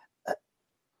well.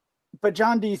 But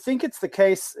John, do you think it's the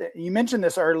case? You mentioned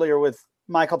this earlier with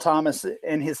Michael Thomas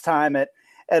in his time at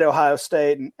Ohio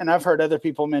State. And I've heard other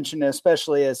people mention it,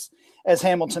 especially as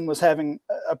Hamilton was having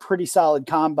a pretty solid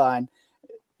combine.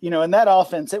 In that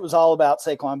offense, it was all about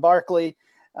Saquon Barkley.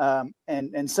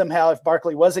 And somehow if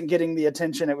Barkley wasn't getting the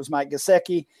attention, it was Mike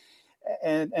Gesicki.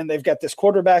 And they've got this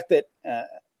quarterback that,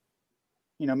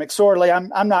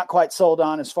 McSorley, I'm not quite sold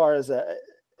on as far as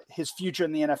his future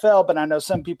in the NFL, but I know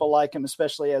some people like him,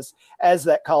 especially as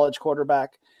that college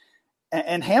quarterback.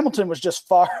 And Hamilton was just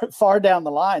far down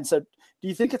the line. So do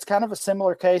you think it's kind of a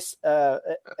similar case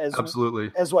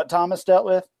Absolutely. as what Thomas dealt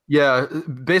with? Yeah,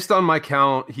 based on my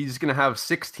count, he's going to have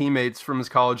 6 teammates from his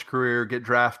college career get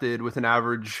drafted with an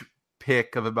average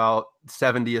pick of about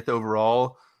 70th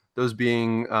overall. Those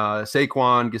being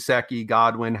Saquon, Gesicki,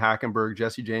 Godwin, Hackenberg,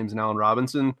 Jesse James, and Allen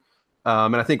Robinson.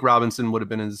 And I think Robinson would have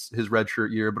been his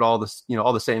redshirt year, but all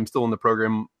the same, still in the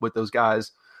program with those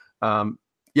guys. And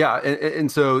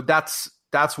so that's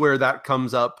where that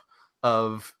comes up,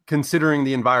 of considering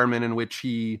the environment in which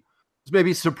he was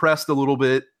maybe suppressed a little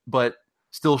bit, but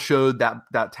still showed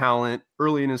that talent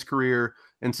early in his career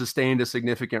and sustained a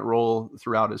significant role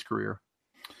throughout his career.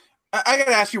 I got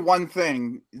to ask you one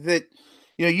thing that,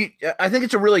 I think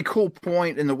it's a really cool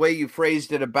point in the way you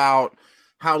phrased it about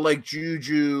how like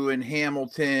Juju and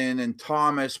Hamilton and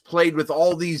Thomas played with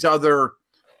all these other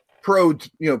pro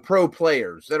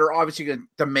players that are obviously going to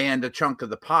demand a chunk of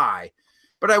the pie.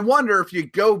 But I wonder if you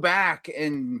go back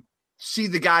and see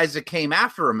the guys that came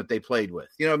after him that they played with,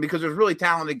 because there's really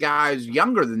talented guys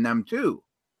younger than them too.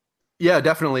 Yeah,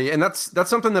 definitely. And that's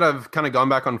something that I've kind of gone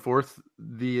back and forth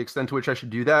the extent to which I should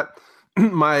do that.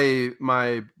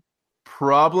 My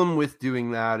problem with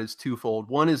doing that is twofold.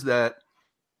 One is that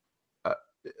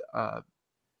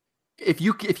if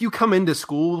you come into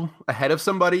school ahead of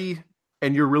somebody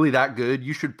and you're really that good,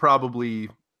 you should probably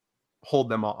hold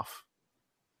them off.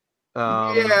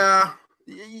 Yeah.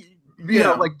 You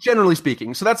know, like generally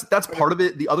speaking. So that's part of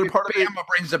it. The other part of it, Bama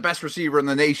brings the best receiver in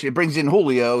the nation. It brings in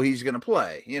Julio. He's going to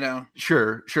play, you know?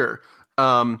 Sure.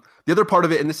 The other part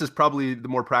of it, and this is probably the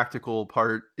more practical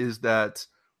part, is that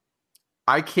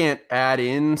I can't add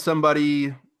in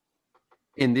somebody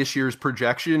in this year's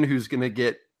projection who's going to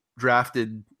get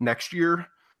drafted next year.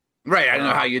 Right. I don't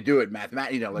know how you do it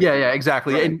mathematically. You know, like, yeah,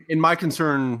 exactly. Right. And my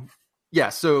concern,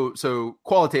 yes. So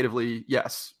qualitatively,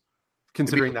 yes,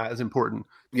 considering that is important.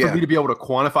 For me to be able to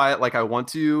quantify it like I want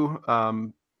to,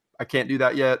 I can't do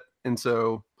that yet. And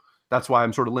so that's why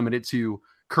I'm sort of limited to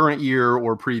current year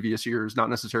or previous years, not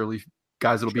necessarily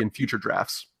guys that'll be in future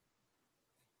drafts.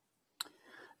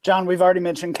 John, we've already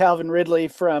mentioned Calvin Ridley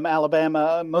from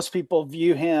Alabama. Most people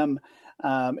view him,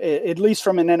 at least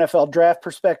from an NFL draft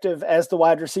perspective, as the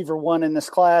wide receiver one in this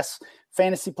class.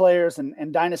 Fantasy players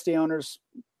and dynasty owners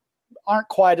aren't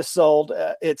quite as sold,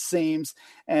 it seems.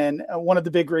 And one of the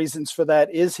big reasons for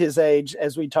that is his age,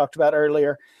 as we talked about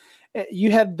earlier.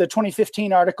 You had the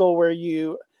 2015 article where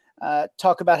you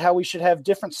talk about how we should have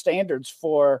different standards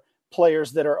for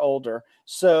players that are older.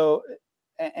 So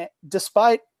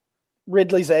despite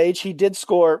Ridley's age, he did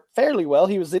score fairly well.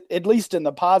 He was at least in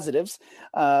the positives.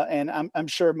 And I'm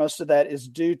sure most of that is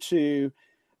due to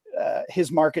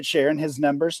his market share and his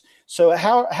numbers. So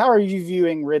how are you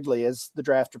viewing Ridley as the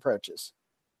draft approaches?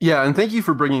 Yeah, and thank you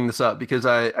for bringing this up, because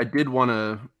I did want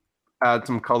to add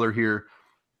some color here.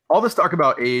 All this talk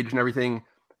about age and everything,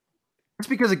 just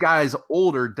because a guy is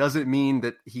older doesn't mean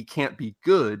that he can't be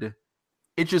good.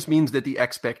 It just means that the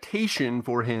expectation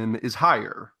for him is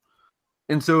higher.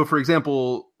 And so, for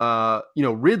example,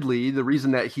 Ridley, the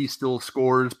reason that he still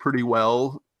scores pretty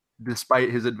well despite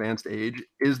his advanced age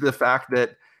is the fact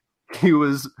that he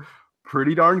was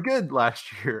pretty darn good last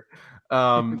year.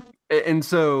 And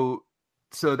so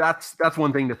that's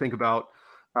one thing to think about.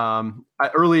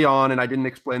 Early on, and I didn't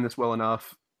explain this well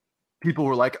enough, people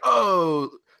were like,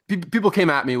 people came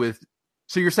at me with,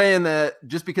 so you're saying that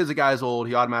just because a guy's old,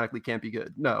 he automatically can't be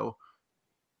good? No,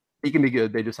 he can be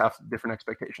good. They just have different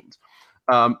expectations.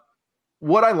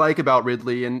 What I like about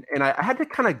Ridley, and I had to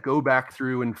kind of go back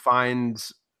through and find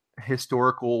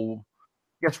historical,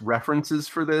 I guess, references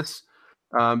for this,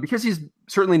 because he's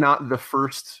certainly not the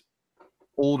first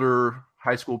older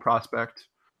high school prospect,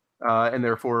 and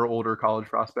therefore older college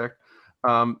prospect.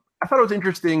 I thought it was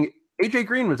interesting. AJ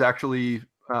Green was actually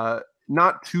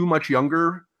not too much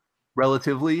younger,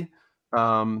 relatively,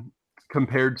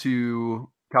 compared to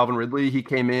Calvin Ridley. He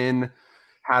came in,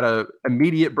 had an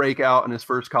immediate breakout in his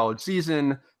first college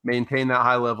season, maintained that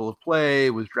high level of play,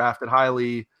 was drafted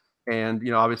highly, and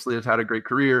obviously has had a great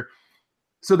career.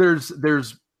 So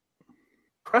there's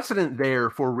precedent there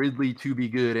for Ridley to be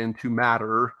good and to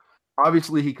matter.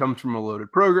 Obviously, he comes from a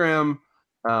loaded program.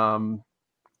 The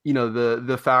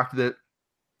fact that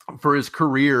for his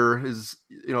career is,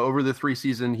 over the 3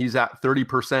 seasons, he's at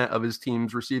 30% of his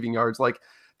team's receiving yards. Like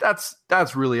that's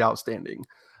really outstanding.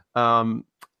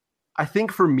 I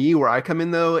think for me, where I come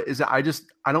in though, is that I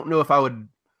don't know if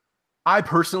I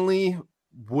personally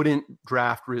wouldn't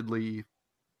draft Ridley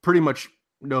pretty much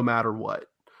no matter what.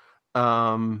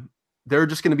 There are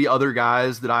just going to be other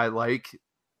guys that I like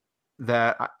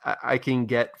that I can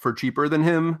get for cheaper than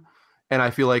him, and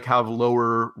I feel like have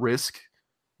lower risk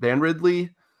than Ridley.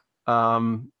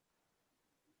 But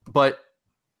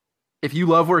if you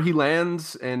love where he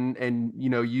lands and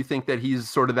you think that he's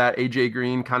sort of that AJ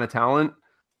Green kind of talent,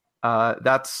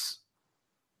 that's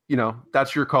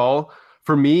your call.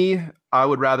 For me, I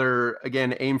would rather,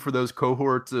 again, aim for those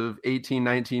cohorts of 18,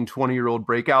 19, 20-year-old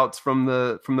breakouts from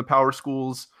the power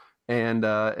schools and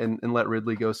let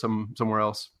Ridley go somewhere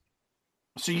else.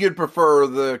 So you'd prefer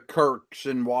the Kirks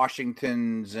and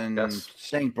Washingtons and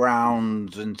St.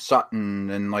 Browns and Sutton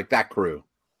and like that crew?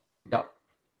 Yeah.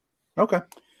 Okay.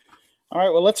 All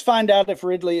right. Well, let's find out if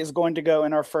Ridley is going to go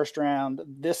in our first round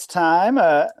this time.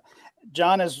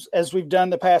 John, as we've done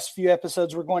the past few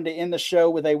episodes, we're going to end the show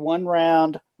with a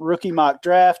 1-round rookie mock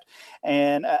draft.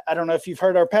 And I don't know if you've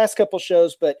heard our past couple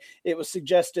shows, but it was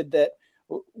suggested that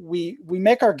we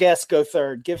make our guest go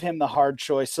third, give him the hard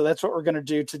choice. So that's what we're going to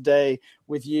do today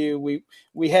with you.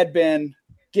 We had been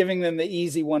giving them the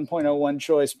easy 1.01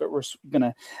 choice, but we're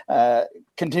going to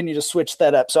continue to switch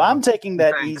that up. So I'm taking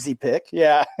that easy pick.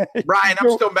 Yeah. Ryan,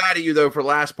 I'm still mad at you, though, for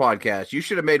last podcast. You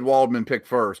should have made Waldman pick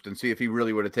first and see if he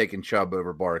really would have taken Chubb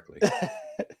over Barkley.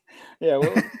 Yeah.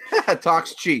 Well,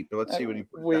 talk's cheap. But let's see what he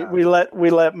puts we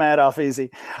let Matt off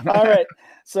easy. All right.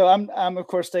 So I'm of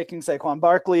course taking Saquon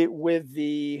Barkley with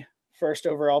the first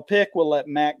overall pick. We'll let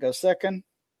Matt go second.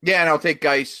 Yeah, and I'll take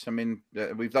Geis. I mean,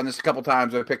 we've done this a couple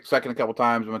times. I picked second a couple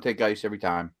times. I'm going to take Geis every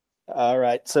time. All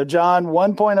right. So, John,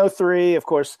 1.03, of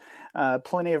course,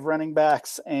 plenty of running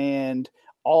backs and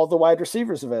all the wide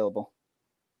receivers available.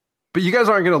 But you guys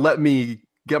aren't going to let me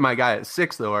get my guy at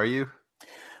 6, though, are you?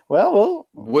 Well,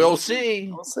 we'll see.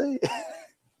 We'll see.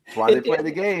 That's why they play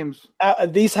the games.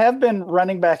 These have been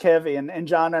running back heavy. And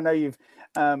John, I know you've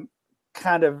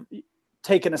kind of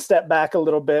taken a step back a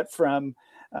little bit from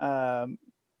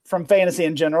fantasy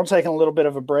in general, taking a little bit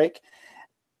of a break.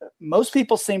 Most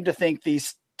people seem to think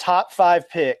these top 5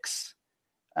 picks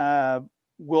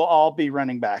will all be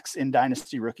running backs in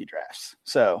dynasty rookie drafts.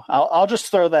 So I'll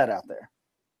just throw that out there.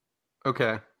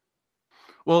 Okay.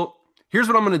 Well, here's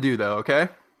what I'm going to do, though, okay?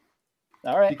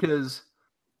 All right. Because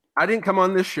I didn't come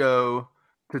on this show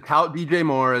to tout DJ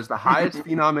Moore as the highest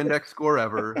Phenom Index score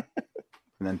ever.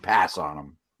 And then pass on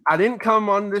him. I didn't come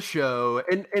on this show,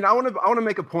 and I want to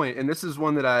make a point, and this is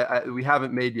one that we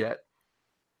haven't made yet.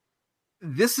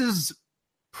 This is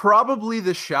probably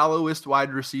the shallowest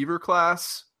wide receiver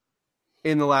class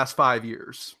in the last 5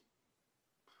 years.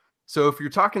 So if you're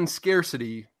talking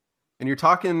scarcity and you're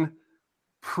talking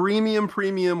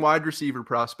premium wide receiver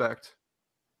prospect,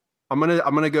 I'm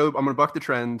gonna buck the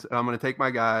trend, and I'm gonna take my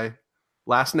guy.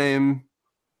 Last name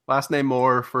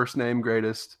Moore, first name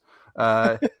greatest.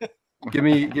 Give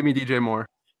me DJ Moore.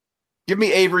 Give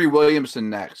me Avery Williamson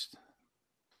next.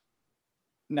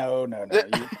 No.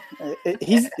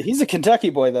 He's a Kentucky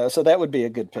boy though, so that would be a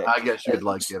good pick. I guess you'd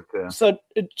like him too. So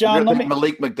John,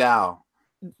 Malik McDowell.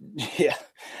 Yeah,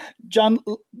 John,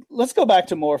 let's go back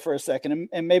to Moore for a second,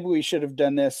 and maybe we should have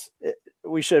done this.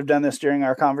 We should have done this during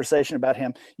our conversation about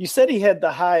him. You said he had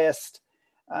the highest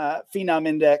Phenom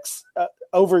Index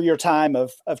over your time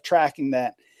of tracking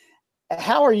that.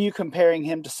 How are you comparing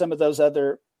him to some of those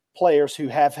other players who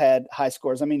have had high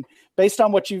scores? I mean, based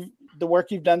on the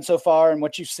work you've done so far and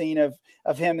what you've seen of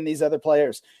him and these other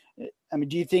players, I mean,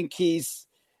 do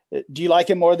you like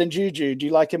him more than Juju? Do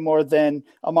you like him more than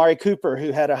Amari Cooper,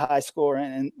 who had a high score,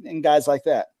 and guys like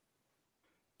that?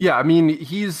 Yeah, I mean,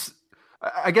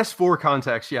 I guess for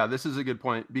context, yeah, this is a good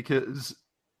point, because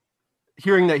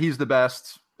hearing that he's the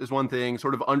best is one thing.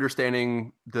 Sort of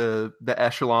understanding the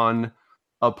echelon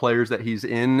of players that he's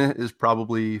in is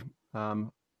probably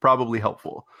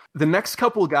helpful. The next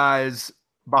couple guys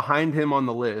behind him on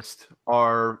the list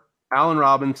are Allen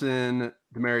Robinson,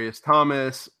 Demaryius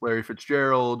Thomas, Larry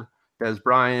Fitzgerald, Des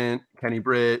Bryant, Kenny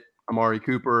Britt, Amari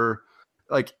Cooper.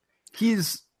 Like,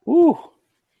 he's... Ooh.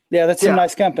 Yeah, that's some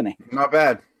nice company. Not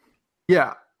bad.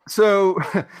 Yeah. So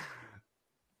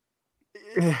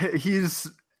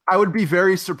I would be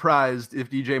very surprised if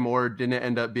DJ Moore didn't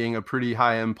end up being a pretty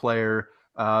high-end player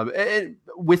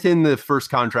within the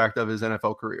first contract of his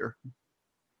NFL career.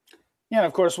 Yeah, and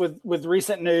of course, with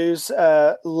recent news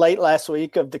late last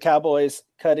week of the Cowboys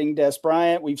cutting Des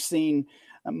Bryant, we've seen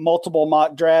multiple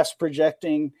mock drafts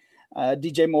projecting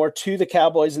DJ Moore to the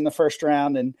Cowboys in the first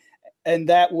round, and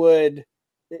that would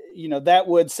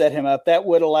set him up. That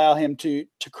would allow him to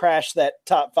crash that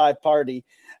top 5 party,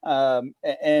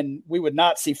 and we would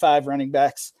not see 5 running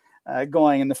backs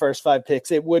going in the first 5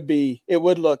 picks. It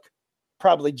would look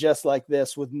probably just like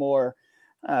this, with Moore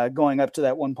going up to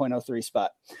that 1.03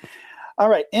 spot. All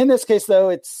right. In this case, though,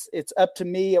 it's up to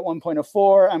me at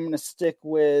 1.04. I'm going to stick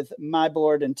with my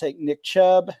board and take Nick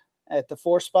Chubb at the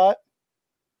 4 spot.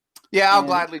 Yeah, I'll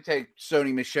gladly take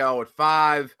Sony Michel at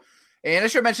 5. And I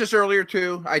should mention this earlier,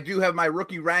 too. I do have my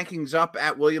rookie rankings up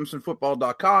at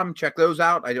WilliamsonFootball.com. Check those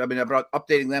out. I've been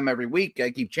updating them every week.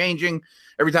 I keep changing.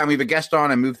 Every time we have a guest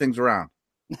on, I move things around.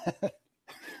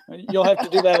 You'll have to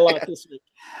do that a lot this week.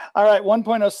 All right,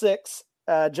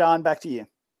 1.06. John, back to you.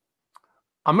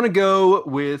 I'm going to go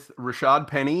with Rashad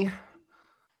Penny.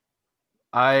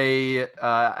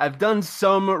 I've done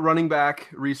some running back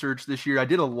research this year. I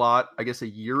did a lot, I guess, a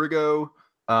year ago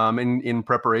in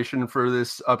preparation for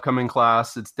this upcoming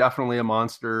class. It's definitely a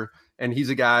monster, and he's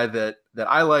a guy that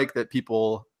I like, that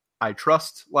people I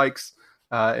trust likes,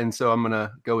 and so I'm going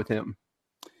to go with him.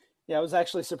 Yeah, I was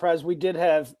actually surprised. We did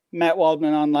have Matt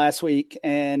Waldman on last week,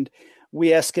 and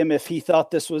we asked him if he thought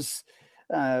this was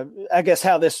I guess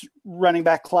how this running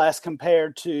back class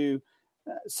compared to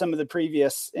some of the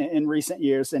previous in recent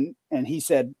years. And he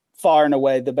said far and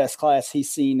away the best class he's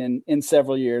seen in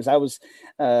several years. I was,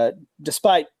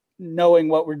 despite knowing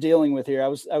what we're dealing with here, I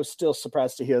was still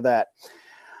surprised to hear that.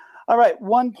 All right.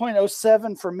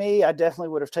 1.07 for me. I definitely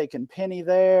would have taken Penny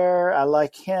there. I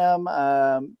like him.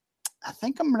 I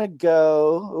think I'm going to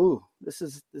go. Ooh, this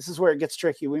is where it gets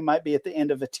tricky. We might be at the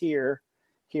end of a tier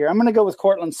here. I'm going to go with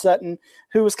Cortland Sutton,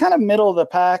 who was kind of middle of the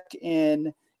pack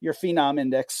in your Phenom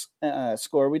Index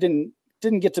score. We didn't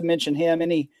get to mention him.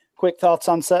 Any quick thoughts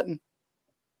on Sutton?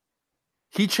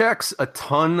 He checks a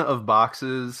ton of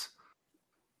boxes,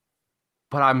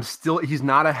 but he's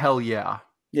not a hell yeah.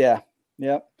 Yeah.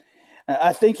 Yep.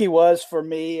 I think he was for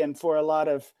me and for a lot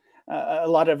of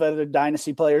other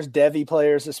dynasty players, Devy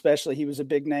players, especially. He was a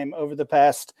big name over the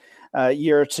past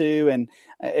year or two. And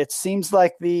it seems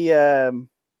like we're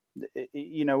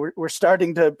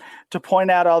starting to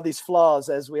point out all these flaws,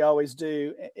 as we always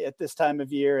do at this time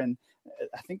of year. And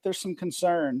I think there's some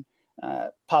concern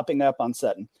popping up on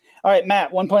Sutton. All right,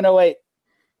 Matt, 1.08.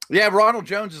 Yeah, Ronald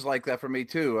Jones is like that for me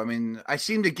too. I mean, I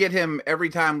seem to get him every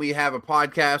time we have a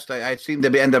podcast. I seem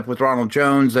to end up with Ronald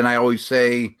Jones, and I always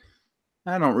say,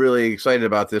 I don't really excited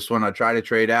about this one. I try to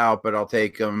trade out, but I'll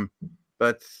take him.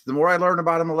 But the more I learn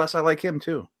about him, the less I like him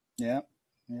too. Yeah,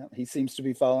 he seems to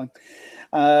be falling.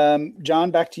 John,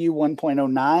 back to you,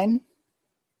 1.09.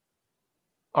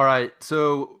 All right,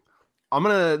 so I'm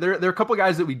gonna. There are a couple of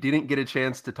guys that we didn't get a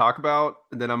chance to talk about,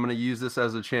 and then I'm gonna use this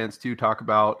as a chance to talk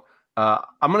about.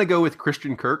 I'm going to go with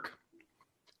Christian Kirk,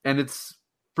 and it's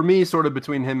for me sort of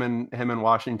between him and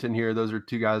Washington here. Those are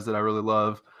two guys that I really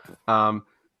love.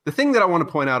 The thing that I want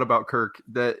to point out about Kirk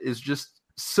that is just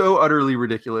so utterly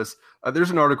ridiculous. There's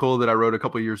an article that I wrote a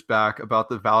couple of years back about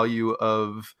the value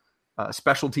of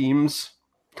special teams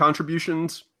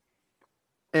contributions.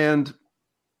 And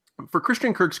for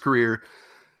Christian Kirk's career,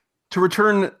 to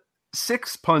return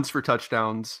 6 punts for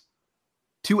touchdowns,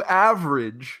 to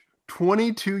average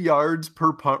 22 yards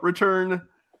per punt return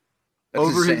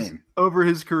over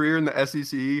his career in the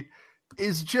SEC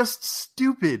is just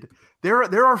stupid.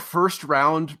 There are first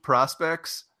round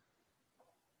prospects,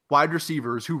 wide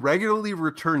receivers who regularly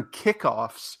return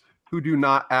kickoffs who do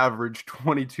not average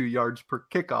 22 yards per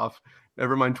kickoff,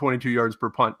 never mind 22 yards per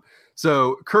punt.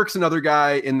 So Kirk's another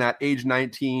guy in that age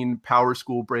 19 power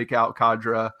school breakout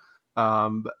cadre.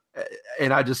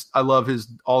 And I love his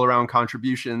all around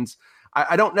contributions.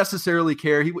 I don't necessarily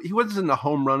care. He wasn't a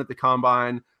home run at the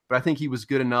combine, but I think he was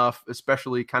good enough,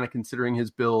 especially kind of considering his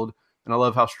build. And I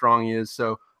love how strong he is.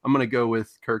 So I'm going to go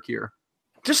with Kirk here.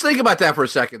 Just think about that for a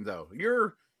second, though.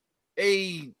 You're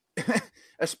a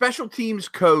special teams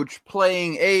coach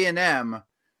playing A&M,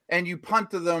 and you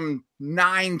punt to them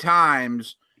 9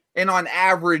 times, and on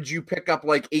average, you pick up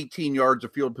like 18 yards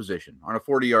of field position on a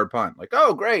 40-yard punt. Like,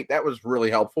 oh, great. That was really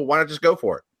helpful. Why not just go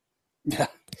for it? Yeah.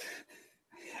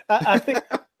 I think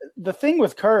the thing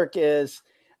with Kirk is,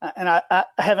 and I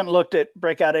haven't looked at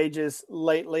breakout ages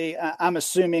lately. I'm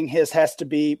assuming his has to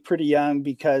be pretty young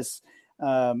because,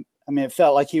 it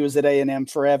felt like he was at A&M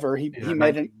forever. He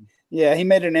made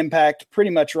an impact pretty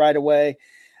much right away.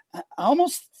 I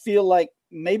almost feel like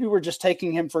maybe we're just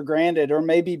taking him for granted, or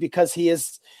maybe because he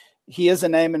is a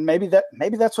name, and maybe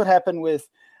that's what happened with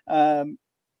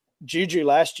Juju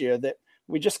last year, that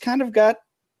we just kind of got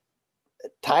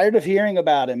tired of hearing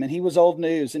about him, and he was old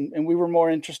news, and we were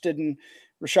more interested in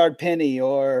Rashard Penny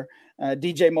or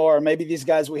DJ Moore, or maybe these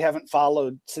guys we haven't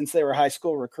followed since they were high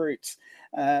school recruits.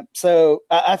 So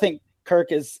I think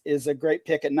Kirk is a great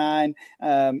pick at 9.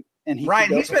 And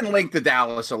Ryan, he's been linked to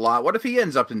Dallas a lot. What if he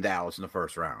ends up in Dallas in the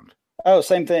first round? Oh,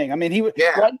 same thing. I mean,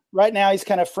 right now he's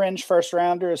kind of fringe first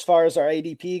rounder as far as our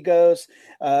ADP goes.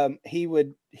 He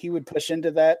would push into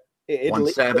that.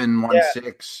 1.7,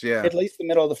 1.6, yeah. At least the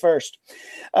middle of the first.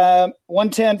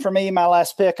 1.10 for me, my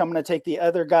last pick. I'm going to take the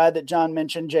other guy that John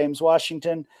mentioned, James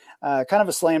Washington. Kind of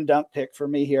a slam dunk pick for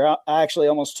me here. I actually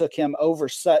almost took him over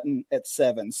Sutton at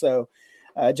 7. So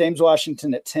James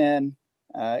Washington at 10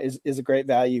 is a great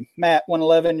value. Matt,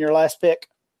 1.11, your last pick.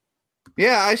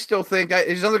 Yeah, I still think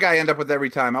he's another guy I end up with every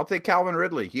time. I'll take Calvin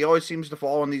Ridley. He always seems to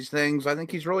fall in these things. I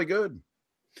think he's really good.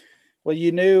 Well,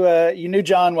 you knew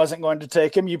John wasn't going to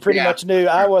take him. You pretty much knew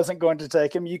I wasn't going to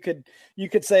take him. You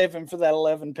could save him for that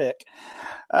 11 pick.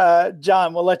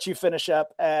 John, we'll let you finish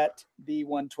up at the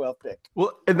 112 pick.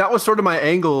 Well, and that was sort of my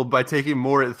angle by taking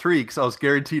Moore at 3, because I was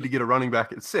guaranteed to get a running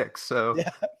back at 6. So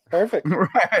yeah, perfect.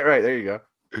 right. There you go.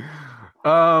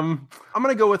 I'm going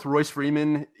to go with Royce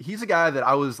Freeman. He's a guy that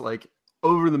I was like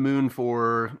over the moon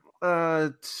for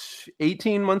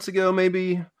 18 months ago,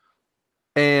 maybe.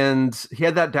 And he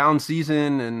had that down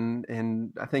season,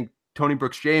 and I think Tony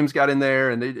Brooks James got in there,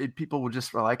 and people were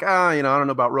like, I don't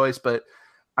know about Royce, but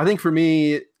I think for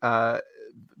me,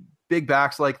 big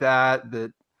backs like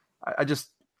that I just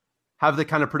have the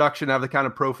kind of production, have the kind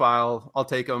of profile. I'll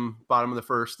take them bottom of the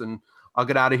first, and I'll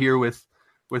get out of here with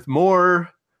Moore,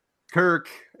 Kirk,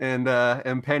 and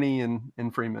Penny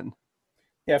and Freeman.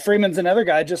 Yeah, Freeman's another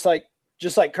guy just like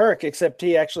Kirk, except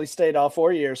he actually stayed all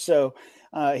 4 years. So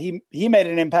he made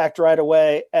an impact right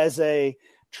away as a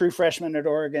true freshman at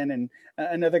Oregon, and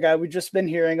another guy we've just been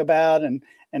hearing about. And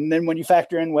then when you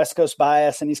factor in West Coast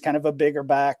bias and he's kind of a bigger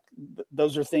back,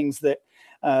 those are things that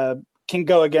can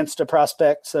go against a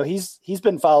prospect. So he's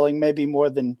been following maybe more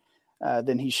than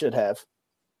he should have.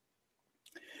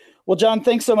 Well, John,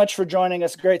 thanks so much for joining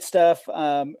us. Great stuff.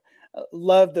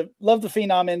 Love the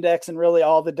Phenom Index and really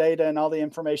all the data and all the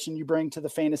information you bring to the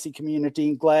fantasy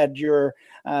community. Glad you're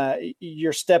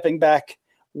stepping back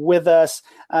with us.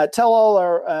 Tell all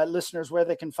our listeners where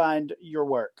they can find your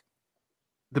work.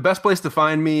 The best place to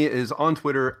find me is on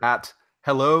Twitter at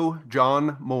Hello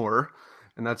John Moore,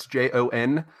 and that's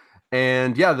Jon.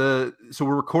 And yeah, so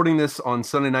we're recording this on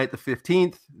Sunday night, the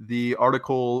 15th. The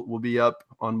article will be up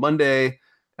on Monday,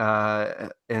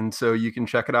 and so you can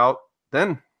check it out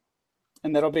then.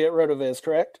 And that'll be at RotoViz,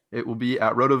 correct? It will be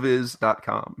at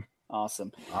rotoviz.com.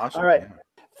 Awesome. All right.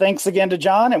 Thanks again to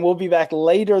John, and we'll be back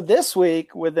later this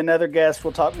week with another guest.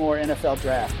 We'll talk more NFL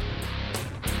draft.